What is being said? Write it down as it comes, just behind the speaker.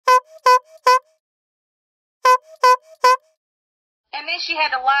And then she had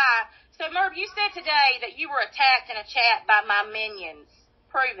to lie. So, Merv, you said today that you were attacked in a chat by my minions.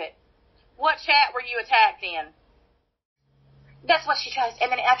 Prove it. What chat were you attacked in? That's what she tries.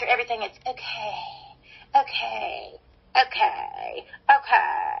 And then after everything, it's okay. Oh,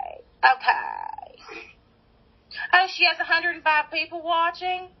 she has 105 people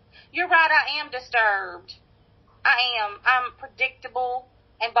watching? You're right, I am disturbed. I am. I'm predictable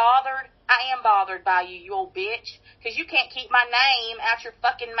and bothered. I am bothered by you, you old bitch, because you can't keep my name out your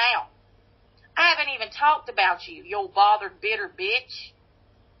fucking mouth. I haven't even talked about you, you old bothered, bitter bitch.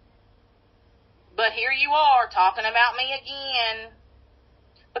 But here you are, talking about me again.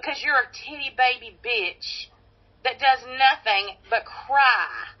 Because you're a titty baby bitch that does nothing but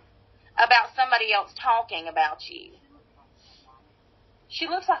cry about somebody else talking about you. She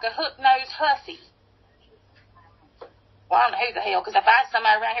looks like a hook-nosed hussy. Well, I don't know who the hell, because if I had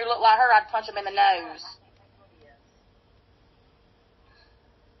somebody around here look like her, I'd punch them in the nose.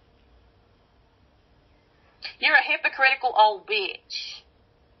 You're a hypocritical old bitch.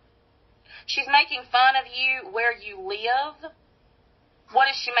 She's making fun of you where you live. What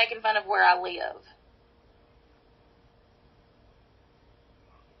is she making fun of where I live?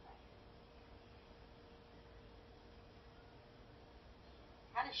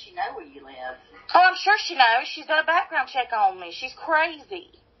 How does she know where you live? Oh, I'm sure she knows. She's got a background check on me. She's crazy.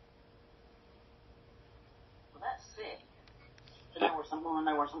 Well, that's sick. To know where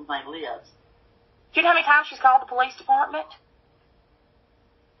somebody lives. Do you know how many times she's called the police department?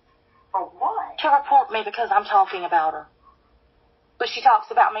 For what? To report me because I'm talking about her. But she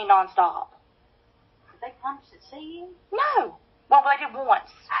talks about me nonstop. Did they come to see you? No. Well, they did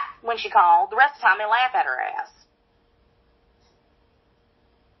once when she called. The rest of the time, they laugh at her ass.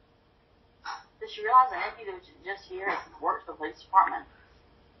 Does she realize the nephew that was just here works for the police department?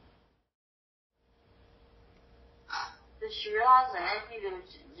 Does she realize the nephew that was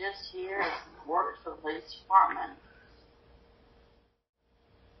just here works for the police department?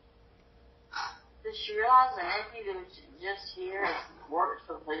 Does she realize the nephew that was just here works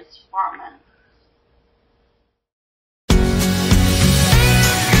for the police department?